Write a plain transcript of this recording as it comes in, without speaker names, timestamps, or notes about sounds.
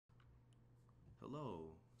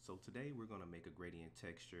Hello. So today we're going to make a gradient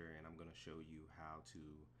texture and I'm going to show you how to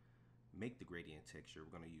make the gradient texture.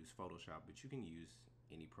 We're going to use Photoshop, but you can use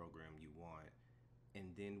any program you want.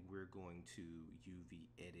 And then we're going to UV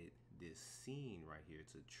edit this scene right here.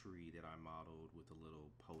 It's a tree that I modeled with a little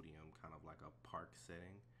podium, kind of like a park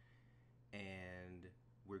setting. And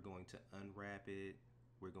we're going to unwrap it.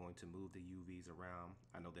 We're going to move the UVs around.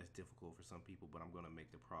 I know that's difficult for some people, but I'm going to make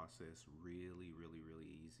the process really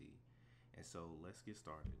easy. And so let's get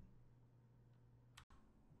started.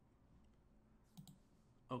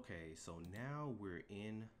 Okay, so now we're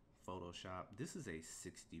in Photoshop. This is a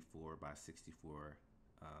 64 by 64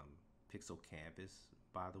 pixel canvas,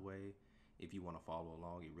 by the way. If you want to follow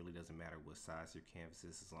along, it really doesn't matter what size your canvas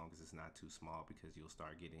is as long as it's not too small, because you'll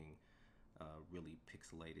start getting really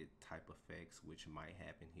pixelated type effects, which might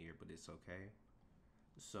happen here, but it's okay.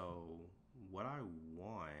 So what I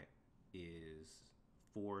want is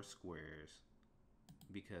 4 squares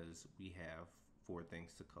because we have 4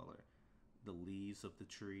 things to color: the leaves of the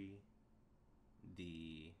tree,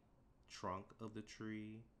 the trunk of the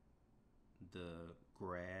tree, the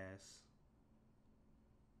grass,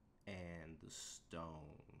 and the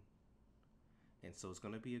stone. And so it's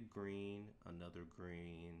going to be a green, another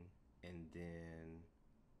green, and then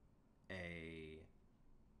a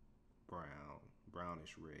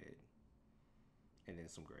brownish red, and then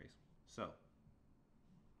some grays. So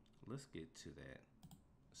let's get to that.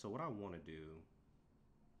 So what I want to do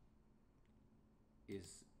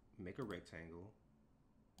is make a rectangle.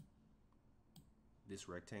 This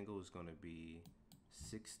rectangle is going to be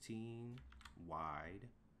 16 wide,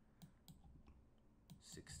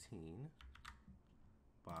 16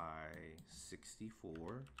 by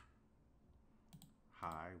 64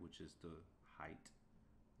 high, which is the height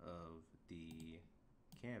of the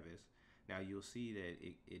canvas. Now you'll see that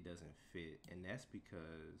it doesn't fit, and that's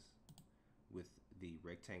because with the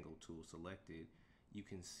rectangle tool selected, you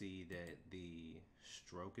can see that the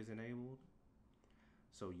stroke is enabled.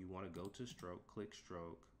 So you want to go to stroke, click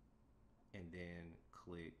stroke, and then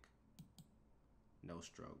click no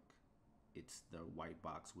stroke. It's the white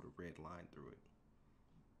box with a red line through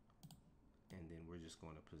it. And then we're just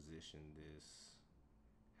going to position this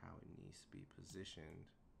how it needs to be positioned.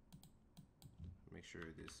 Make sure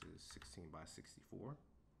this is 16 by 64.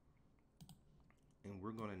 And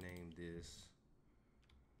we're going to name this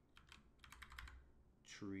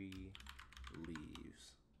tree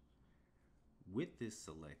leaves. With this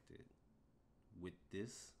selected, with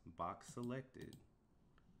this box selected,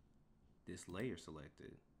 this layer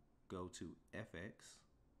selected, go to FX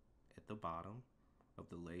at the bottom of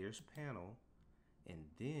the layers panel, and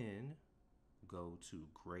then go to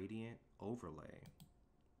gradient overlay.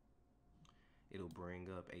 It'll bring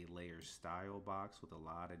up a layer style box with a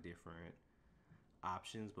lot of different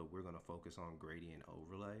options, but we're going to focus on gradient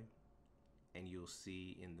overlay. And you'll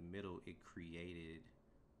see in the middle it created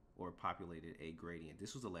or populated a gradient.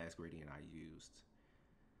 This was the last gradient I used.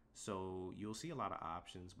 So you'll see a lot of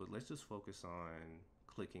options, but let's just focus on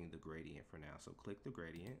clicking the gradient for now. So click the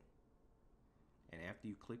gradient, and after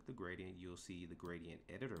you click the gradient, you'll see the gradient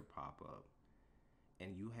editor pop up,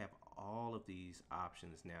 and you have all of these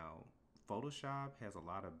options. Now Photoshop has a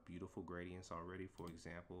lot of beautiful gradients already. For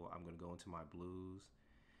example, I'm going to go into my blues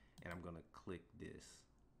and I'm going to click this.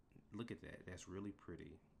 Look at that, that's really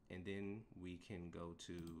pretty. And then we can go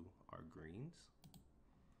to our greens.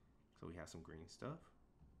 So we have some green stuff.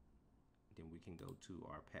 Then we can go to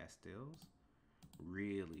our pastels.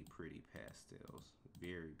 Really pretty pastels,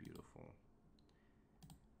 very beautiful.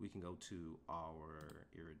 We can go to our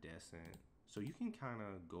iridescent. So you can kind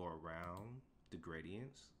of go around the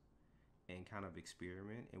gradients and kind of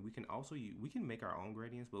experiment. And we can also we can make our own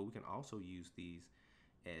gradients, but we can also use these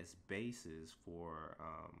as bases for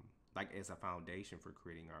like as a foundation for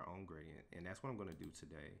creating our own gradient. And that's what I'm going to do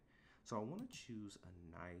today. So I want to choose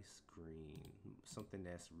a nice green, something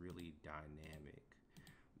that's really dynamic.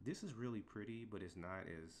 This is really pretty, but it's not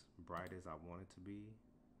as bright as I want it to be.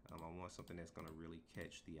 I want something that's going to really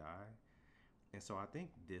catch the eye. And so I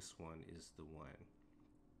think this one is the one.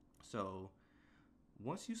 So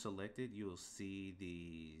once you select it, you'll see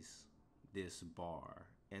this bar,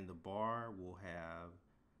 and the bar will have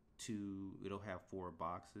it'll have 4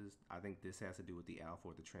 boxes. I think this has to do with the alpha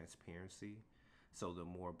or the transparency. So the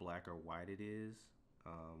more black or white it is,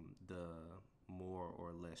 the more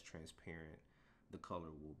or less transparent the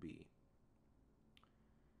color will be.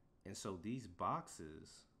 And so these boxes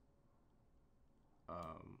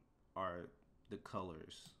are the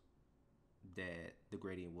colors that the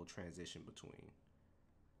gradient will transition between.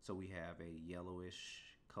 So we have a yellowish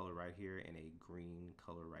color right here and a green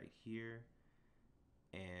color right here.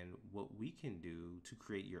 And what we can do to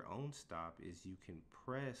create your own stop is you can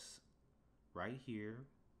press right here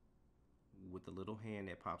with the little hand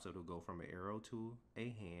that pops up. It'll go from an arrow to a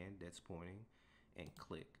hand that's pointing, and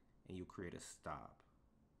click, and you'll create a stop,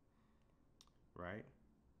 right?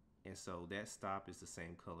 And so that stop is the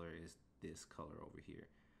same color as this color over here,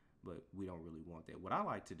 but we don't really want that. What I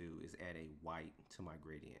like to do is add a white to my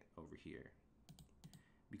gradient over here,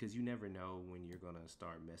 because you never know when you're gonna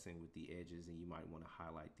start messing with the edges and you might want to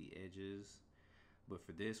highlight the edges. But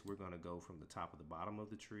for this, we're gonna go from the top of the bottom of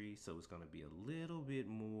the tree, so it's gonna be a little bit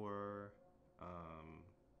more,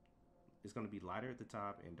 it's gonna be lighter at the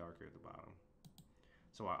top and darker at the bottom.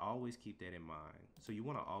 So I always keep that in mind. So you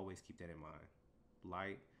wanna always keep that in mind.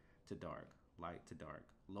 Light to dark, light to dark.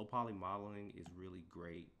 Low poly modeling is really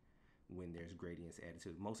great when there's gradients added to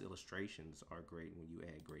it. Most illustrations are great when you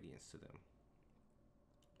add gradients to them.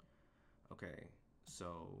 Okay,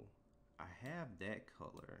 so I have that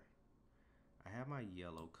color. I have my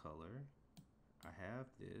yellow color. I have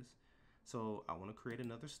this. So I want to create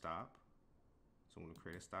another stop. So I'm going to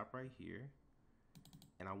create a stop right here.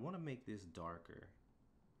 And I want to make this darker.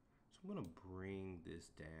 So I'm going to bring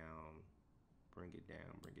this down. Bring it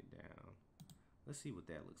down, bring it down. Let's see what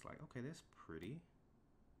that looks like. Okay, that's pretty.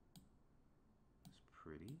 That's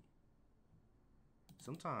pretty.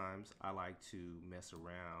 Sometimes I like to mess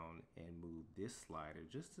around and move this slider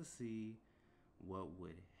just to see what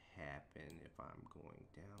would happen if I'm going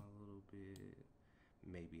down a little bit.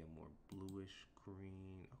 Maybe a more bluish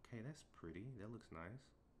green. Okay, that's pretty. That looks nice.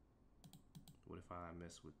 What if I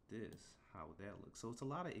mess with this? How would that look? So it's a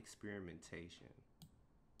lot of experimentation.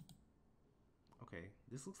 Okay,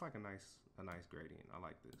 this looks like a nice gradient. I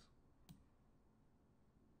like this.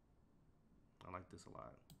 I like this a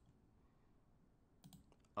lot.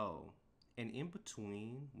 Oh, and in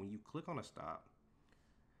between, when you click on a stop,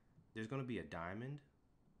 there's going to be a diamond,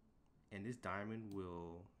 and this diamond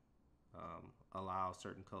will allow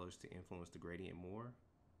certain colors to influence the gradient more.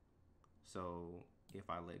 So if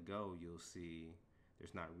I let go, you'll see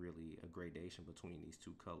there's not really a gradation between these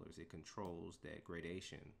two colors. It controls that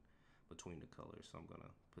gradation between the colors. So I'm going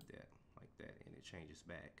to put that like that, and it changes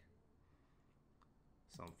back.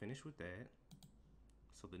 So I'm finished with that.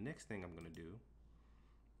 So the next thing I'm going to do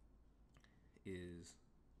is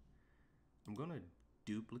I'm going to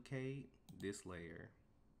duplicate this layer,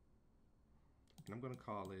 and I'm going to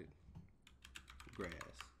call it grass.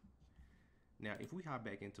 Now if we hop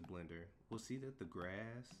back into Blender, we'll see that the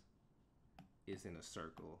grass is in a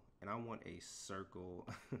circle, and I want a circle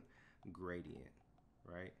gradient,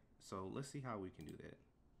 right? So let's see how we can do that.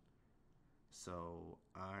 So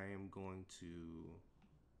I'm going to,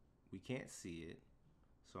 we can't see it,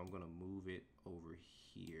 so I'm going to move it over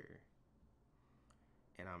here.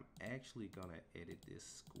 And I'm actually gonna edit this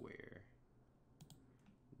square.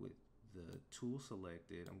 With the tool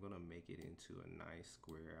selected, I'm gonna make it into a nice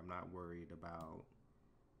square. I'm not worried about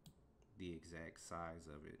the exact size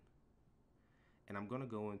of it. And I'm gonna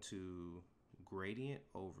go into gradient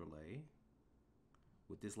overlay.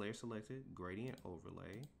 With this layer selected, gradient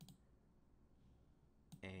overlay.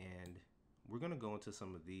 And we're gonna go into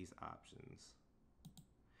some of these options.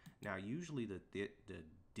 Now usually the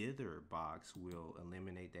dither box will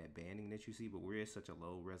eliminate that banding that you see, but we're at such a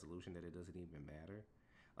low resolution that it doesn't even matter.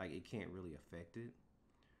 Like, it can't really affect it.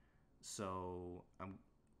 So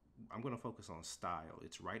I'm gonna focus on style.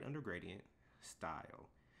 It's right under gradient, style.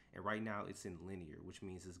 And right now it's in linear, which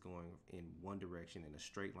means it's going in one direction in a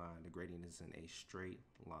straight line. The gradient is in a straight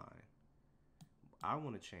line. I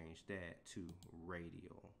want to change that to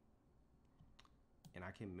radial. And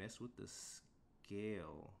I can mess with the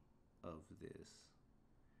scale of this.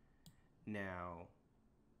 Now,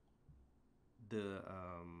 the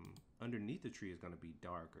underneath the tree is going to be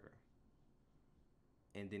darker,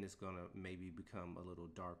 and then it's going to maybe become a little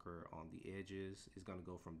darker on the edges. It's going to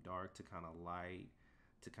go from dark to kind of light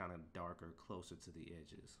to kind of darker closer to the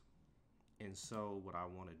edges. And so what I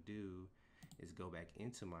want to do is go back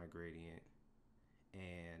into my gradient,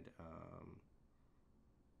 and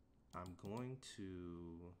I'm going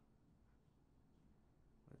to,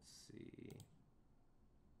 let's see.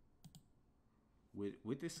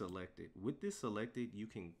 With this selected, you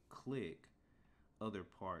can click other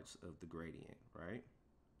parts of the gradient, right?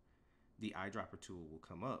 The eyedropper tool will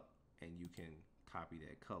come up, and you can copy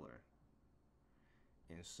that color.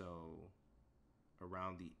 And so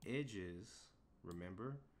around the edges,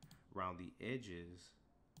 remember, around the edges,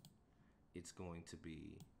 it's going to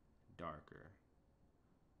be darker.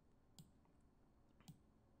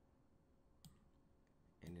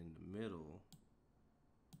 And in the middle,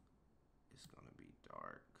 it's going to be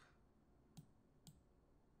dark.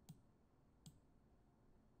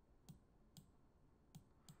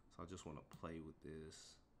 So I just want to play with this,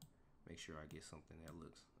 make sure I get something that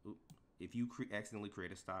looks, oop. If you accidentally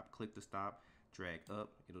create a stop, click the stop, drag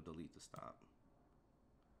up, it'll delete the stop.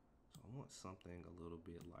 So I want something a little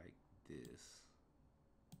bit like this.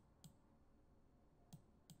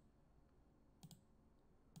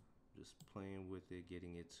 Just playing with it,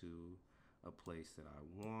 getting it to a place that I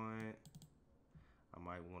want. I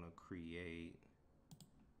might want to create,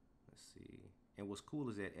 let's see. And what's cool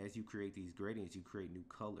is that as you create these gradients, you create new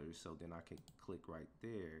colors. So then I can click right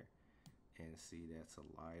there and see that's a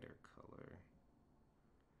lighter color.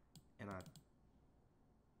 And I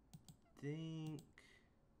think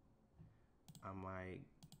I might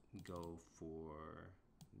go for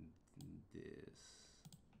this.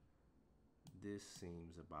 This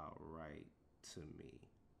seems about right to me.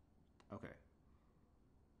 Okay.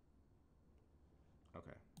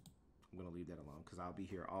 Okay. I'm gonna leave that alone because I'll be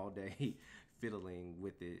here all day fiddling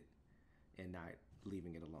with it and not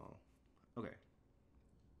leaving it alone. Okay.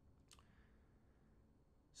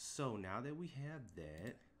 So now that we have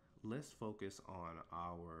that, let's focus on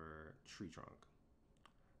our tree trunk.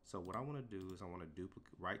 So what I want to do is I want to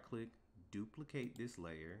right click, duplicate this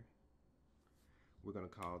layer. We're gonna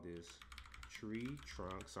call this tree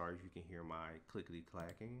trunk. Sorry if you can hear my clickety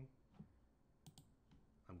clacking.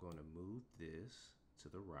 I'm going to move this to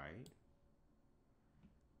the right.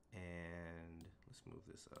 And let's move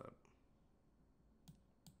this up.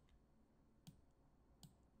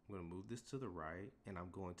 I'm going to move this to the right and I'm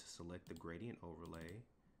going to select the gradient overlay.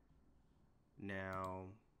 Now,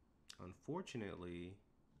 unfortunately,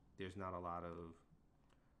 there's not a lot of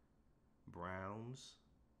browns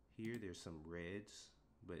here. There's some reds,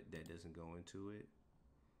 but that doesn't go into it.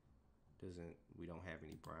 We don't have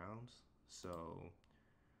any browns. So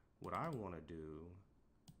what I want to do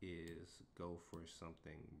is go for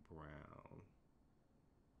something brown.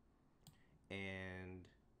 And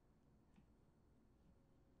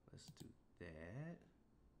let's do that.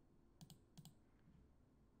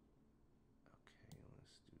 Okay,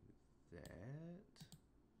 let's do that.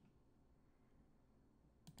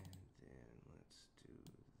 And then let's do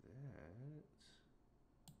that.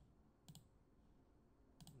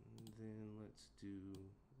 And then let's do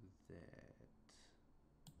that.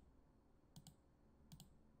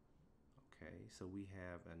 Okay, so we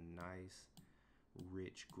have a nice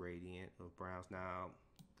rich gradient of browns. Now,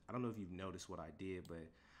 I don't know if you've noticed what I did, but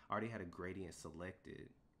I already had a gradient selected.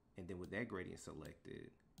 And then with that gradient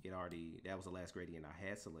selected, that was the last gradient I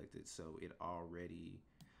had selected. So it already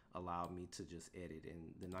allowed me to just edit.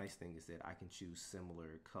 And the nice thing is that I can choose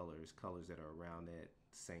similar colors that are around that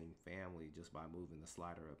same family just by moving the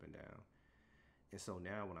slider up and down. And so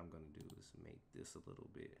now what I'm going to do is make this a little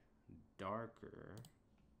bit darker.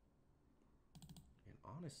 And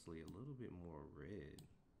honestly, a little bit more red.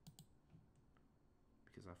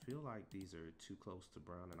 Because I feel like these are too close to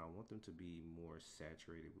brown and I want them to be more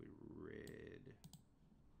saturated with red.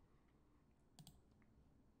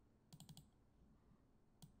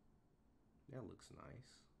 That looks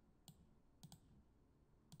nice.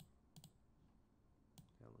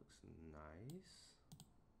 That looks nice.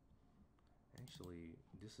 Actually,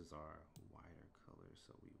 this is our wider color,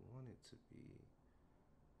 so we want it to be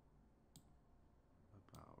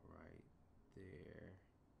about right there.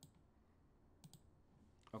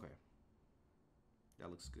 Okay. That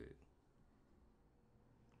looks good.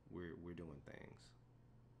 We're doing things.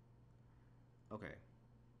 Okay.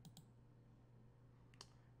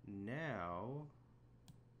 Now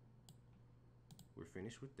we're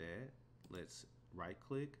finished with that. Let's right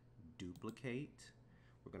click, duplicate.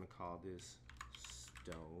 We're gonna call this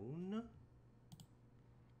stone.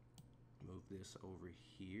 Move this over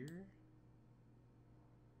here.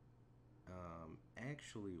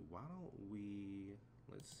 Actually, why don't we,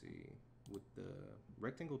 let's see, with the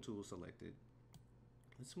rectangle tool selected,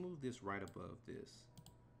 let's move this right above this.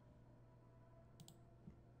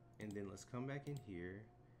 And then let's come back in here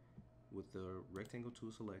with the rectangle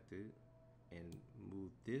tool selected and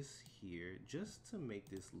move this here just to make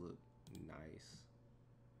this look nice.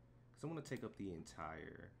 Because I want to take up the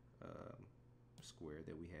entire square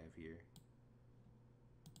that we have here.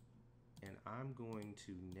 And I'm going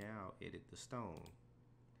to now edit the stone.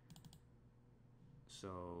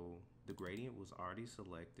 So the gradient was already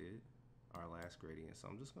selected, our last gradient. So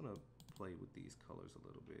I'm just gonna play with these colors a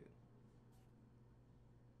little bit.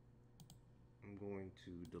 I'm going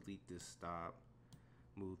to delete this stop,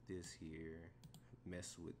 move this here,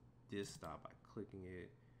 mess with this stop by clicking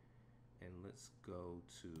it, and let's go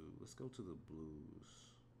to the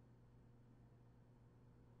blues.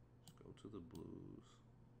 Let's go to the blues.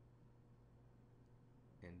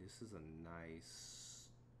 And this is a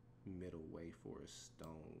nice middle way for a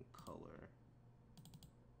stone color.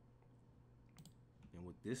 And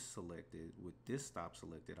with this selected, with this stop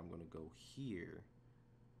selected, I'm going to go here,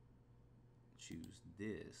 choose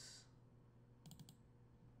this,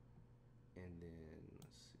 and then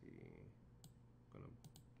let's see, I'm going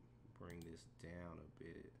to bring this down a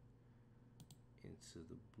bit into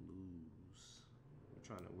the blues.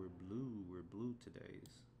 We're blue today's.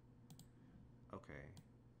 Okay.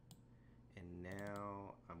 And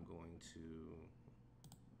now I'm going to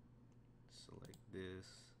select this,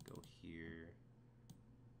 go here,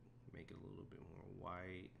 make it a little bit more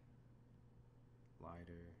white,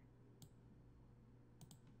 lighter.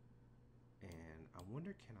 And I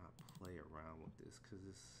wonder, can I play around with this? Cause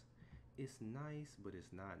it's nice, but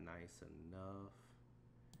it's not nice enough.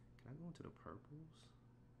 Can I go into the purples?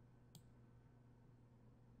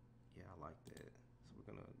 Yeah, I like that. So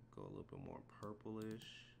we're gonna go a little bit more purplish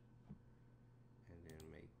and then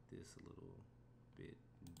make this a little bit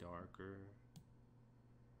darker.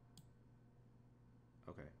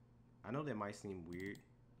 Okay, I know that might seem weird,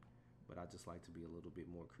 but I just like to be a little bit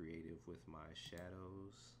more creative with my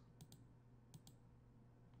shadows.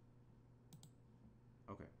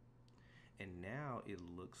 Okay, and now it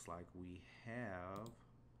looks like we have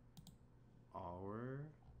our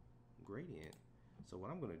gradient. So what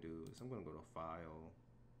I'm gonna do is I'm gonna go to File,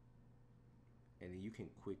 and then you can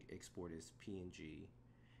quick export as PNG.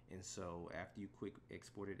 And so after you quick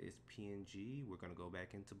export it as PNG, we're gonna go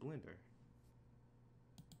back into Blender.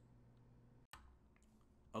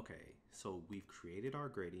 Okay, so we've created our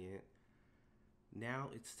gradient. Now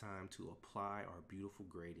it's time to apply our beautiful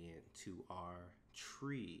gradient to our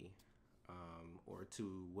tree, or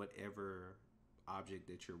to whatever object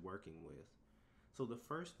that you're working with. So the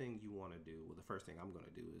first thing you want to do, well, the first thing I'm going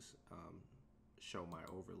to do is show my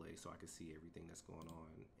overlay so I can see everything that's going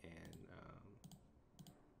on and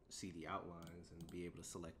see the outlines and be able to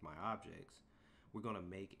select my objects. We're going to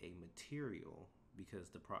make a material because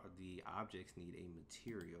the objects need a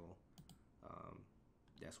material.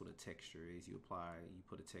 That's what a texture is. You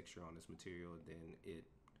put a texture on this material, and then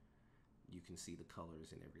you can see the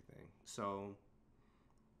colors and everything. So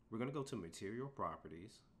we're going to go to Material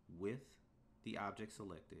Properties with the object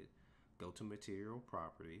selected. Go to Material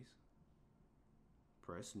Properties,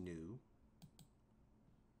 press New,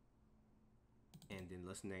 and then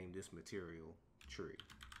let's name this material Tree.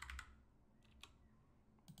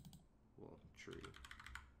 Well, Tree.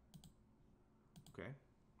 Okay.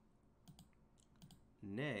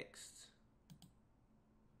 Next,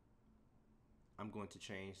 I'm going to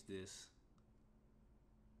change this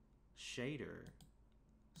shader.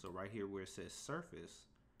 So right here where it says surface,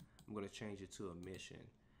 I'm going to change it to emission.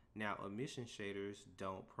 Now, emission shaders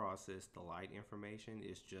don't process the light information.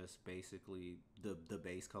 It's just basically the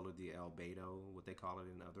base color, the albedo, what they call it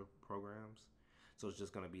in other programs. So it's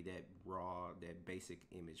just going to be that raw, that basic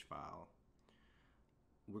image file.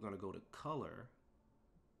 We're going to go to color,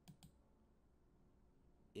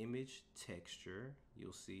 image texture.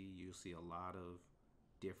 You'll see a lot of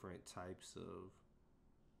different types of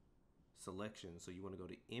selections. So you want to go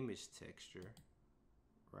to image texture,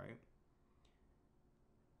 right?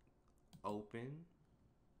 Open.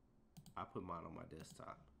 I put mine on my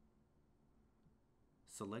desktop.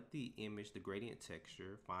 Select the image, the gradient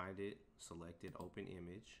texture, find it, select it, open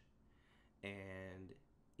image. And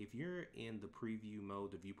if you're in the preview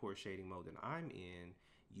mode, the viewport shading mode that I'm in,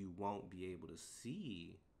 you won't be able to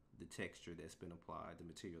see the texture that's been applied, the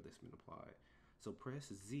material that's been applied. So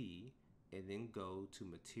press Z and then go to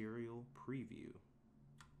Material Preview.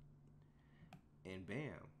 And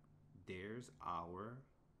bam, there's our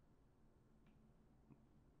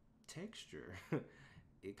texture.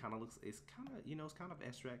 It kind of looks, it's kind of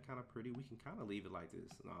abstract, kind of pretty. We can kind of leave it like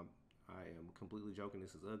this. I am completely joking.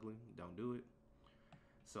 This is ugly. Don't do it.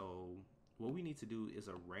 So what we need to do is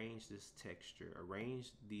arrange this texture,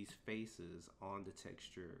 arrange these faces on the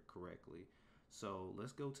texture correctly. So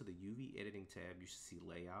let's go to the UV editing tab. You should see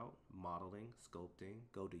layout, modeling, sculpting.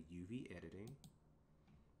 Go to UV editing.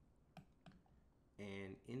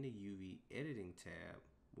 And in the UV editing tab,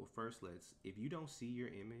 well, first if you don't see your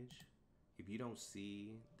image, if you don't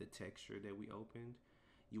see the texture that we opened,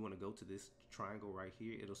 you want to go to this triangle right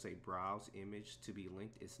here. It'll say browse image to be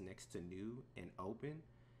linked. It's next to new and open.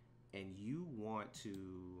 And you want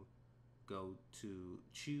to go to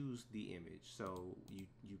choose the image. So you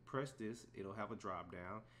press this, it'll have a drop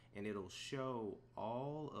down and it'll show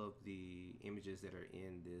all of the images that are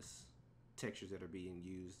in this textures that are being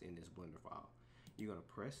used in this Blender file. You're gonna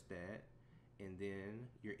press that and then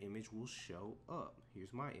your image will show up.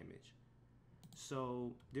 Here's my image.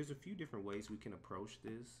 So there's a few different ways we can approach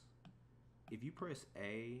this. If you press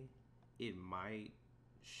A it might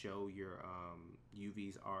show your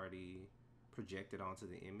UVs already projected onto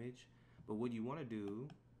the image. But what you want to do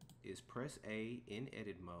is press A in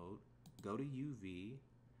edit mode, go to UV,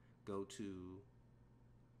 go to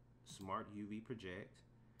Smart UV Project,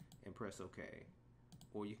 and press OK.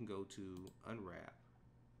 Or you can go to Unwrap.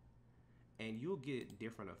 And you'll get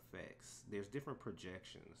different effects. There's different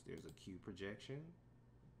projections. There's a Q projection,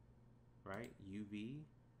 right? UV,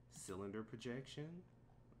 cylinder projection.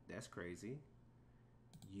 That's crazy.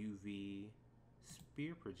 UV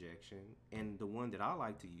sphere projection. And the one that I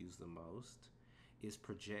like to use the most is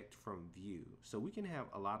project from view. So we can have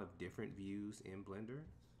a lot of different views in Blender.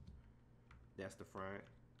 That's the front.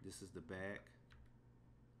 This is the back.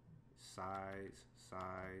 Sides,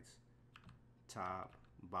 top,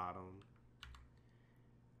 bottom.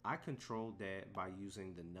 I controlled that by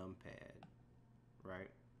using the numpad, right?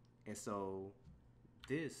 And so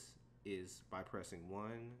this is by pressing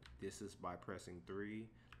 1, this is by pressing 3,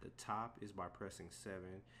 the top is by pressing 7,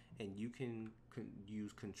 and you can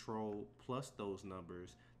use control plus those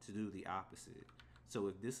numbers to do the opposite. So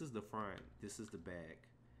if this is the front, this is the back.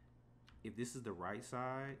 If this is the right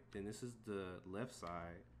side, then this is the left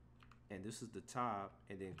side, and this is the top,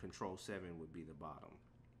 and then control 7 would be the bottom.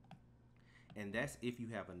 And that's if you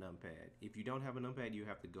have a numpad. If you don't have a numpad, you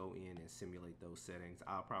have to go in and simulate those settings.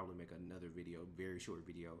 I'll probably make another video, very short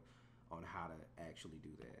video, on how to actually do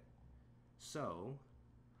that. So,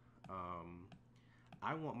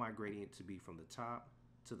 I want my gradient to be from the top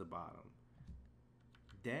to the bottom.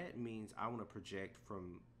 That means I want to project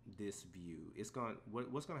from this view.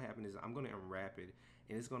 What's going to happen is I'm going to unwrap it,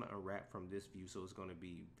 and it's going to unwrap from this view, so it's going to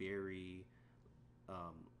be very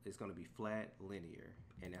it's going to be flat, linear,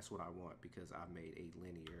 and that's what I want because I made a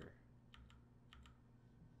linear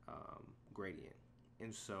gradient.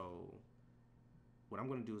 And so what I'm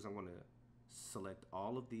going to do is I'm going to select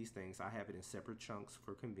all of these things. I have it in separate chunks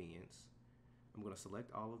for convenience. I'm going to select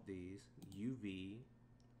all of these, UV,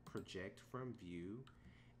 project from view,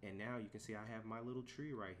 and now you can see I have my little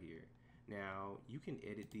tree right here. Now you can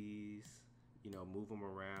edit these, you know, move them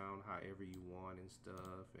around however you want and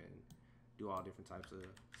stuff, and do all different types of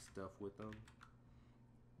stuff with them.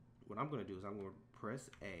 What I'm going to do is I'm going to press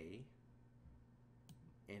A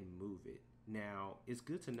and move it. Now it's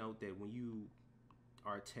good to note that when you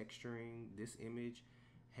are texturing, this image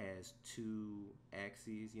has two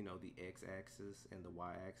axes, you know, the x-axis and the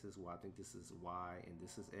y-axis. Well, I think this is y and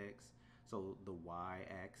this is x. So the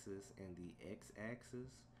y-axis and the x-axis.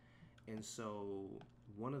 And so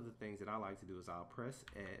one of the things that I like to do is I'll press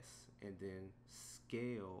S and then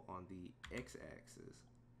scale on the x-axis,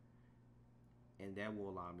 and that will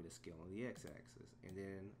allow me to scale on the x-axis. And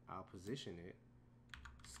then I'll position it,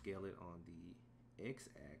 scale it on the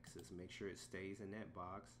x-axis, make sure it stays in that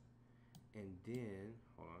box, and then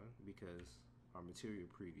hold on, because our material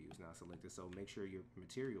preview is not selected, so make sure your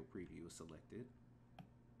material preview is selected.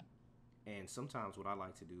 And sometimes what I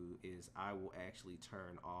like to do is I will actually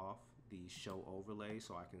turn off the show overlay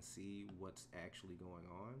so I can see what's actually going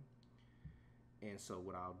on. And so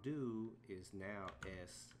what I'll do is now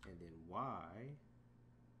S and then Y,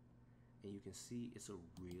 and you can see it's a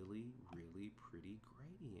really, really pretty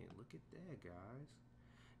gradient. Look at that, guys.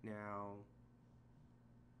 Now,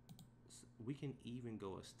 we can even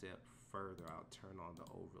go a step further. I'll turn on the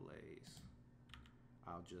overlays.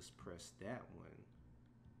 I'll just press that one,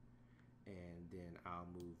 and then I'll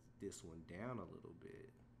move this one down a little bit,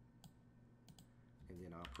 and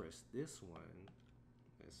then I'll press this one,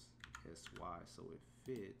 that's SY, so it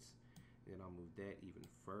fits. Then I'll move that even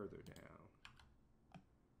further down,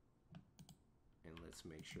 and let's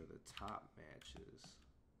make sure the top matches.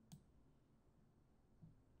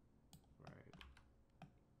 Right.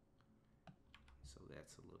 So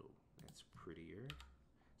that's prettier.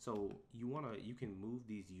 So you can move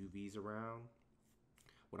these UVs around.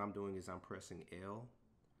 What I'm doing is I'm pressing L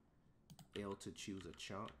to choose a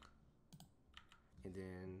chunk, and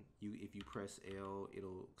then if you press L,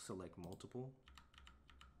 it'll select multiple.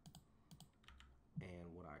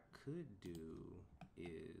 And what I could do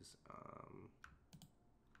is,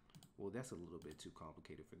 well, that's a little bit too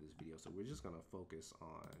complicated for this video, so we're just gonna focus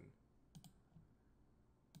on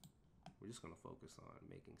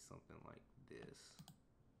making something like this.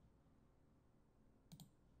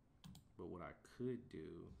 But what I could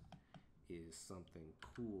do is something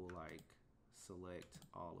cool, like select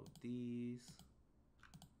all of these.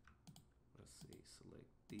 Let's see, select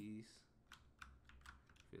these,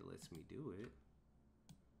 if it lets me do it,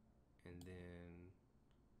 and then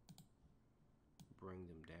bring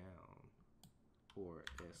them down, or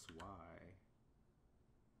SY,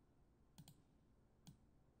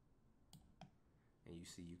 and you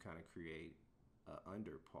see you kind of create a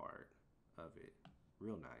under part of it.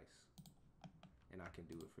 Real nice. And I can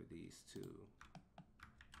do it for these too,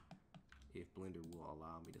 if Blender will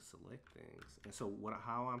allow me to select things. And so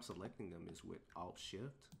how I'm selecting them is with Alt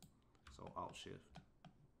Shift. So Alt Shift.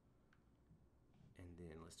 And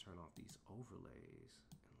then let's turn off these overlays.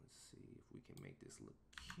 And let's see if we can make this look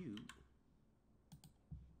cute.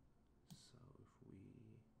 So if we,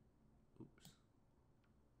 oops.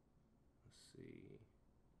 Let's see.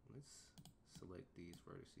 Let's select these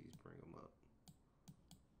vertices, bring them up.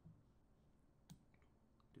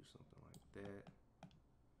 Do something like that.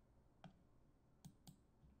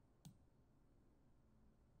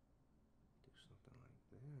 Do something like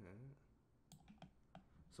that.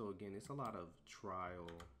 So again, it's a lot of trial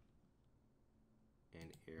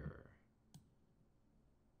and error.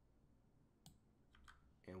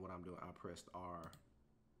 And what I'm doing, I pressed R,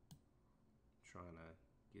 trying to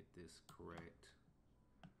get this correct.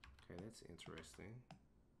 Okay, that's interesting.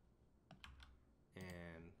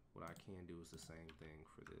 And what I can do is the same thing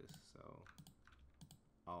for this. So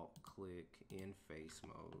Alt click in face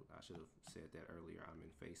mode. I should have said that earlier. I'm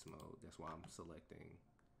in face mode. That's why I'm selecting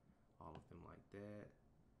all of them like that.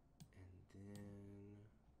 And then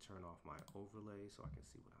turn off my overlay so I can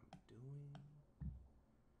see what I'm doing.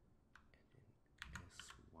 And then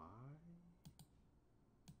SY.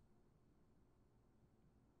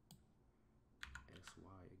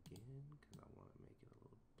 SY again, because I want to make it a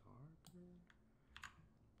little darker.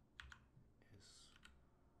 SY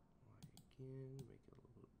again, make it a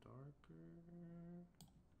little darker.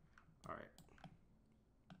 All right.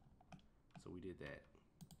 So we did that.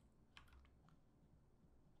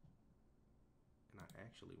 And I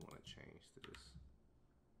actually want to change this.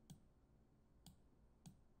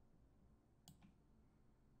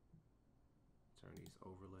 Turn these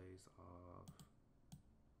overlays off.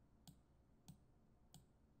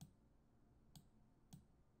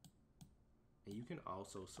 And you can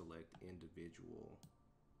also select individual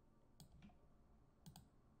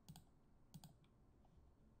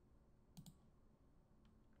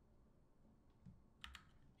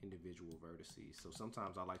vertices. So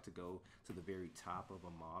sometimes I like to go to the very top of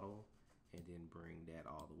a model and then bring that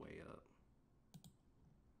all the way up.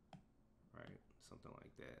 Right? Something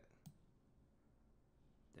like that.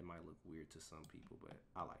 That might look weird to some people, but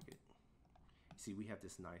I like it. See, we have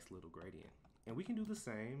this nice little gradient. And we can do the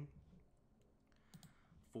same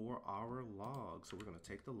for our log. So we're going to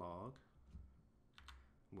take the log.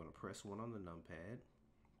 I'm going to press 1 on the numpad.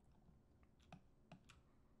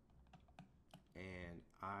 And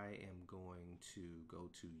I am going to go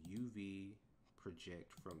to UV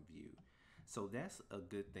project from view. So that's a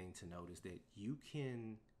good thing to notice, that you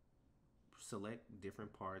can select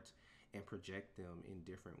different parts and project them in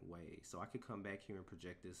different ways. So I could come back here and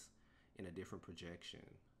project this in a different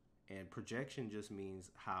projection. And projection just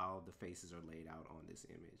means how the faces are laid out on this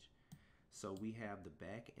image. So we have the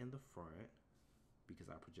back and the front because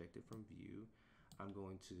I projected from view. I'm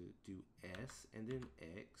going to do S and then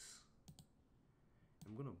X.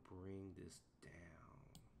 I'm gonna bring this down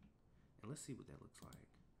and let's see what that looks like.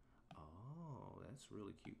 Oh, that's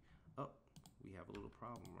really cute. Oh, we have a little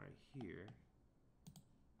problem right here.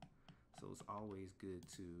 So it's always good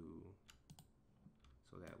to,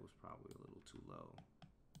 so that was probably a little too low.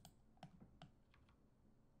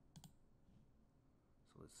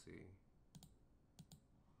 So let's see.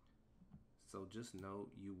 So just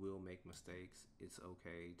note, you will make mistakes. It's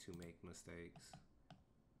okay to make mistakes.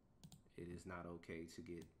 It is not okay to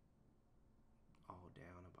get all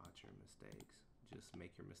down about your mistakes. Just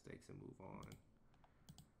make your mistakes and move on.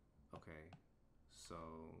 Okay, so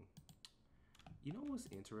you know what's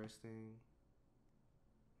interesting?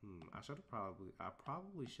 I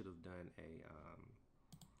probably should have done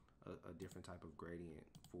a different type of gradient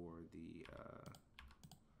for the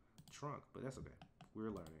trunk, but that's okay.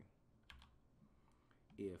 We're learning.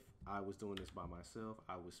 If I was doing this by myself,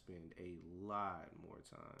 I would spend a lot more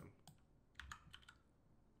time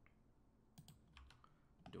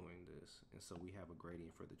doing this. And so we have a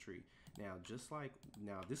gradient for the tree. Now,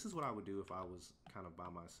 this is what I would do if I was kind of by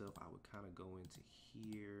myself. I would kind of go into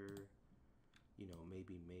here, you know,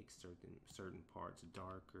 maybe make certain parts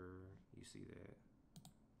darker. You see that?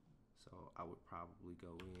 So I would probably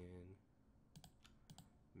go in,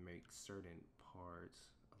 make certain parts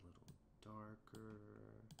a little darker,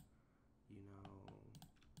 you know.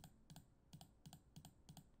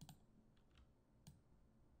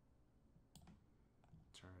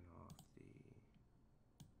 Turn off the,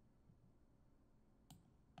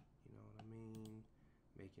 you know what I mean?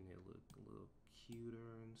 Making it look a little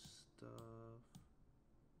cuter and stuff.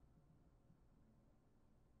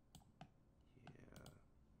 Yeah.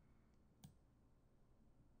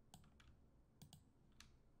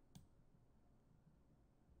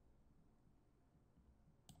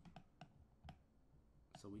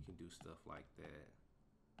 we can do stuff like that.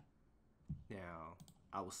 Now,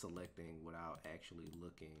 I was selecting without actually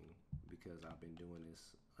looking because I've been doing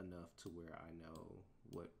this enough to where I know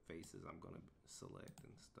what faces I'm gonna select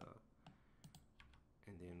and stuff.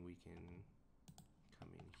 And then we can come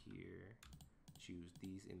in here, choose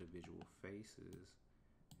these individual faces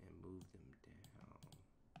and move them down,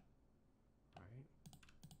 right?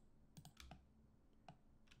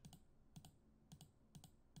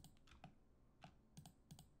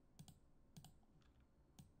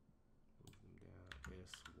 Move them down,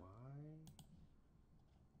 SY.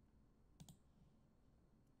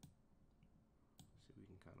 So we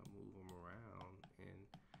can kind of move them around and,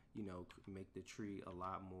 you know, make the tree a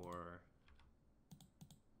lot more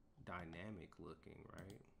dynamic looking,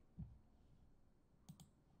 right?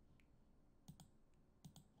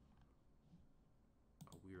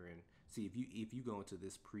 Oh, we're in. See, if you go into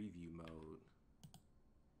this preview mode,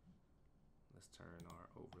 let's turn our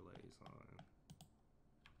overlays on.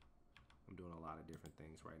 I'm doing a lot of different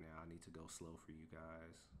things right now. I need to go slow for you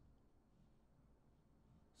guys.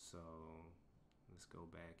 So let's go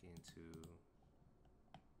back into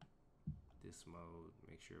this mode.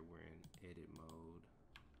 Make sure we're in edit mode.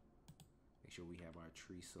 Make sure we have our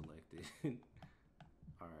tree selected.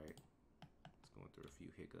 All right, it's going through a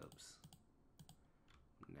few hiccups.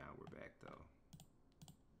 Now we're back though.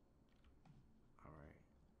 All right,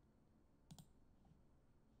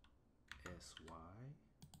 SY.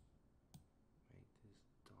 Make this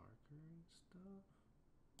darker and stuff.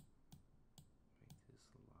 Make this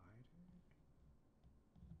lighter.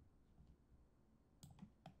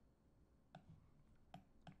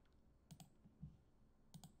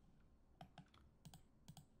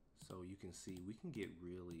 So you can see we can get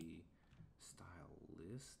really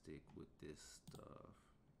stylistic with this stuff.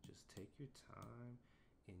 Just take your time,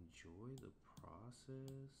 enjoy the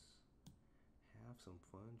process, have some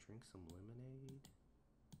fun, drink some lemonade,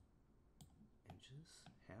 and just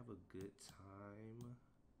have a good time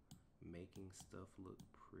making stuff look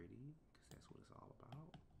pretty, because that's what it's all about.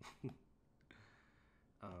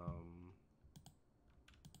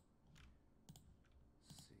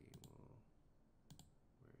 Let's see, well,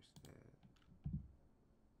 where's that?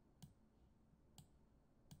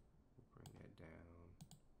 We'll bring that down.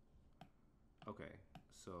 Okay,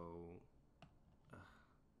 so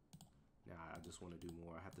now I just want to do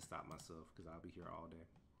more. I have to stop myself because I'll be here all day.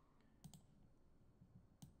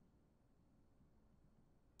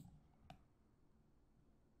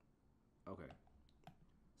 Okay,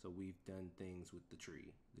 so we've done things with the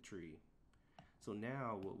tree. So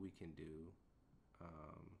now what we can do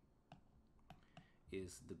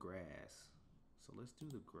is the grass. So let's do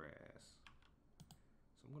the grass.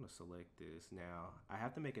 So I'm going to select this. Now I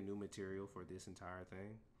have to make a new material for this entire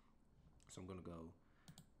thing. So I'm going to go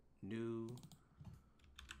new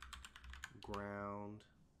ground,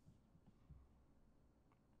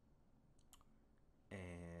 and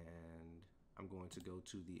I'm going to go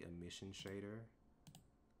to the emission shader,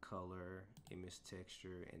 color, image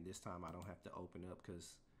texture, and this time I don't have to open up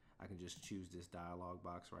because I can just choose this dialog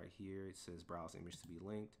box right here. It says browse image to be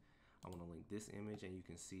linked. I want to link this image, and you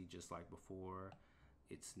can see just like before,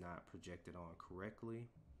 it's not projected on correctly.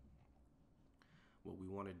 What we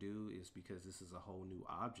want to do is, because this is a whole new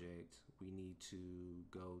object, we need to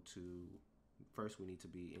go to, first we need to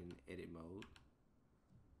be in edit mode.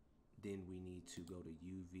 Then we need to go to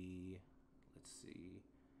UV. Let's see,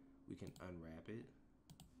 we can unwrap it.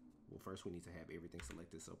 Well, first we need to have everything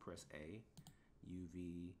selected, so press A,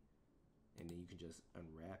 UV, and then you can just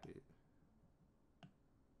unwrap it.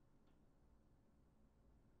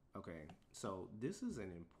 Okay, so this is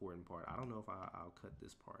an important part. I don't know if I'll cut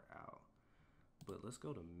this part out, but let's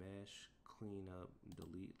go to mesh, clean up,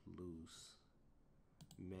 delete loose,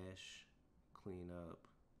 mesh, clean up,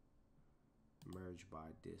 merge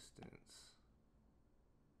by distance.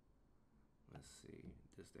 Let's see,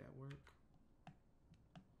 does that work?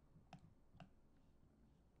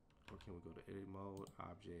 Or can we go to edit mode,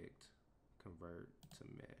 object, convert to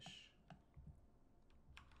mesh?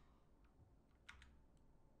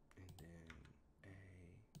 And then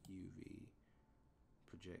A, UV,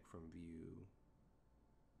 project from view.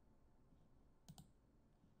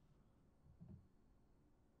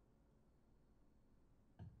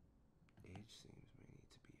 Edge seams may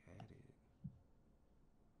need to be added.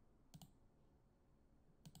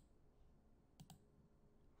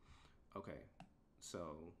 Okay,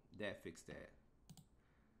 so that fixed that.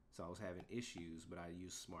 So I was having issues, but I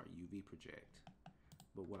used Smart UV Project.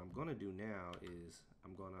 But what I'm gonna do now is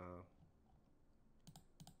I'm gonna,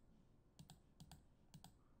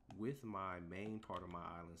 with my main part of my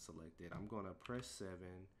island selected, I'm gonna press 7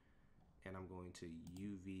 and I'm going to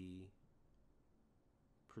UV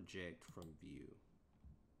project from view.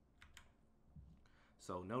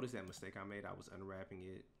 So notice that mistake I made. I was unwrapping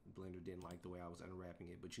it. Blender didn't like the way I was unwrapping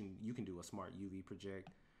it, but you can do a smart UV project,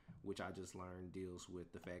 which I just learned deals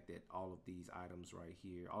with the fact that all of these items right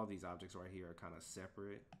here, all of these objects right here are kind of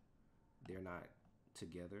separate. They're not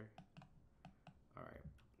together. All right,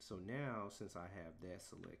 so now since I have that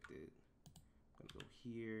selected, I'm gonna go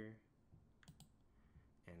here,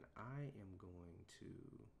 and I am going to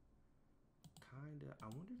I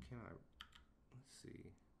wonder, can I, let's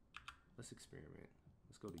see, let's experiment.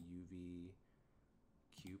 Let's go to UV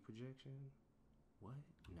Q projection. What?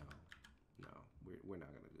 No, we're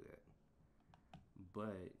not gonna do that.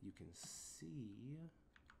 But you can see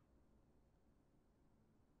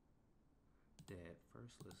that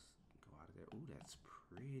first. Let's go out of there. Ooh, that's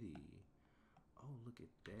pretty. Oh, look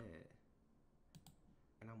at that.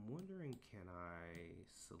 And I'm wondering, can I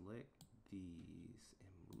select these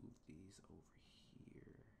and move these over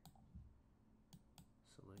here?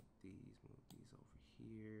 Select these, move these over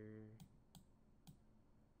here.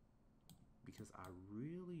 Because I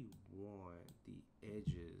really want the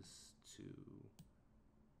edges to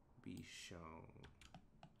be shown.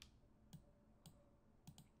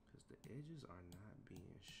 Because the edges are not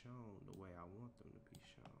being shown the way I want them to be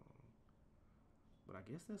shown. But I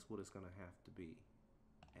guess that's what it's gonna have to be.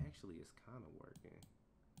 Actually, it's kind of working.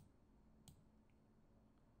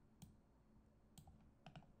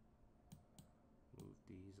 Move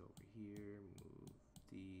these over here, move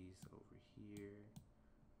these over here.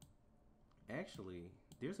 Actually,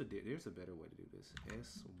 there's a better way to do this.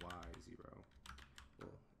 SY0,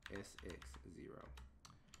 well, SX0.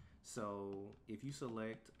 So if you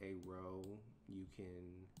select a row, you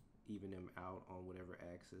can even them out on whatever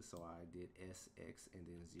axis. So I did SX and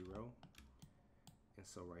then 0. And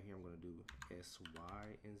so right here I'm going to do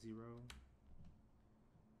SY and 0.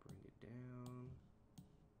 Bring it down.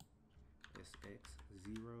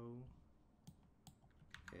 SX0,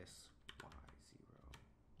 SY0.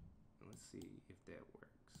 And let's see if that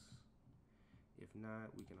works. If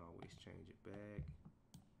not, we can always change it back.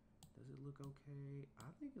 Does it look okay? I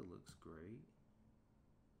think it looks great.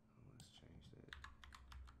 Let's change that.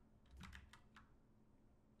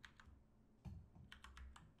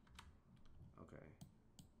 Okay.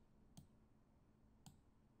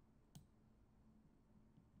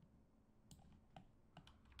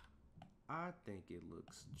 I think it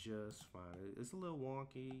looks just fine. It's a little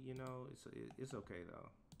wonky, you know. It's okay though.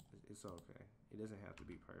 It's okay. It doesn't have to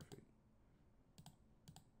be perfect.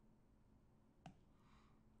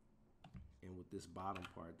 And with this bottom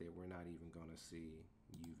part that we're not even gonna see,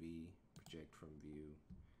 UV project from view,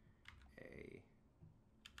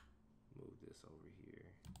 move this over here.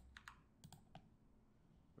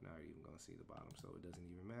 We're not even gonna see the bottom, so it doesn't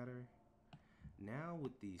even matter. Now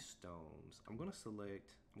with these stones, I'm gonna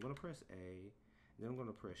press A, then I'm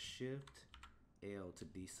gonna press Shift L to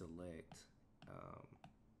deselect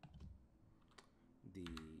the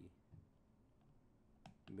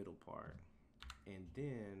middle part. And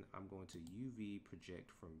then I'm going to UV project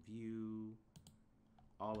from view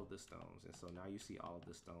all of the stones. And so now you see all of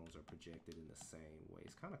the stones are projected in the same way.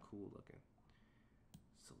 It's kind of cool looking.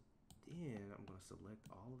 So then I'm going to select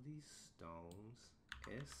all of these stones,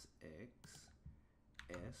 SX,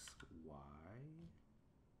 SY.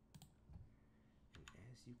 And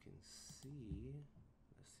as you can see,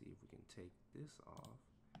 let's see if we can take this off.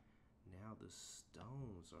 Now the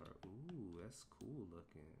stones are, ooh, that's cool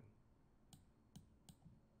looking.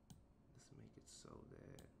 Let's make it so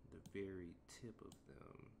that the very tip of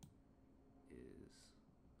them is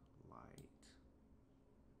light.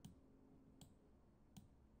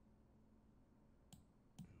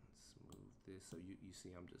 And let's move this. So you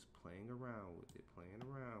see I'm just playing around with it,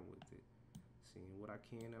 seeing what I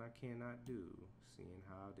can and I cannot do, seeing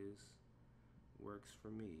how this works for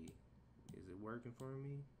me. Is it working for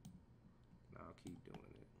me? And I'll keep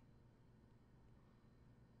doing it.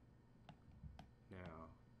 Now,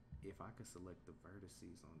 if I could select the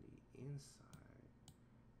vertices on the inside,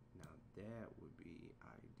 now that would be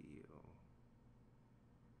ideal.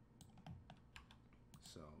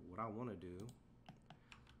 So what I want to do,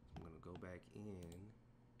 I'm going to go back in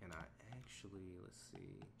and I actually, let's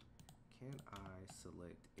see, can I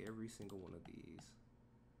select every single one of these?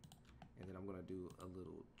 And then I'm going to do a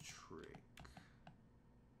little trick.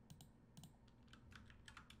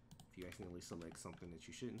 If you accidentally select something that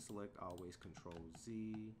you shouldn't select, always Control Z.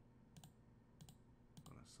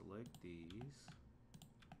 I'm going to select these.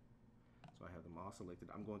 So I have them all selected.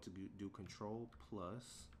 I'm going to do Control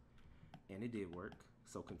plus, and it did work.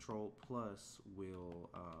 So Control plus will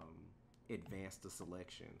advance the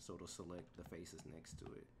selection so it'll select the faces next to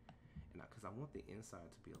it. And because I want the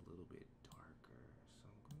inside to be a little bit darker,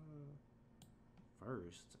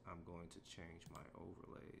 so I'm going to change my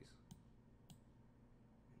overlays.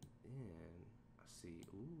 And then I see,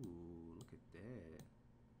 ooh, look at that.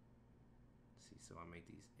 See, so I make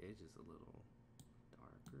these edges a little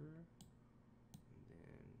darker, and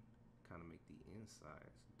then kind of make the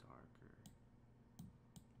insides darker.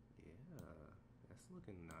 Yeah, that's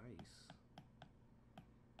looking nice.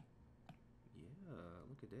 Yeah,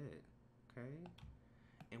 look at that. Okay,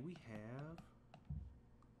 and we have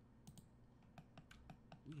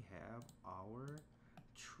our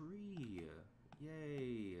tree.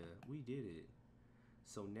 Yay, we did it.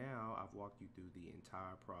 So now I've walked you through the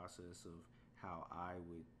entire process of how I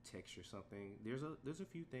would texture something. There's a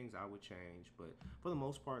few things I would change, but for the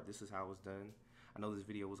most part, this is how it's done. I know this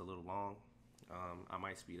video was a little long. I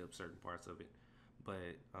might speed up certain parts of it,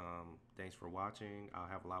 but thanks for watching. I'll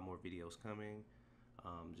have a lot more videos coming.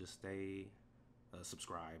 Just stay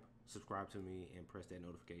subscribe to me and press that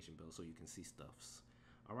notification bell so you can see stuffs.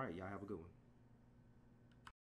 All right, y'all have a good one.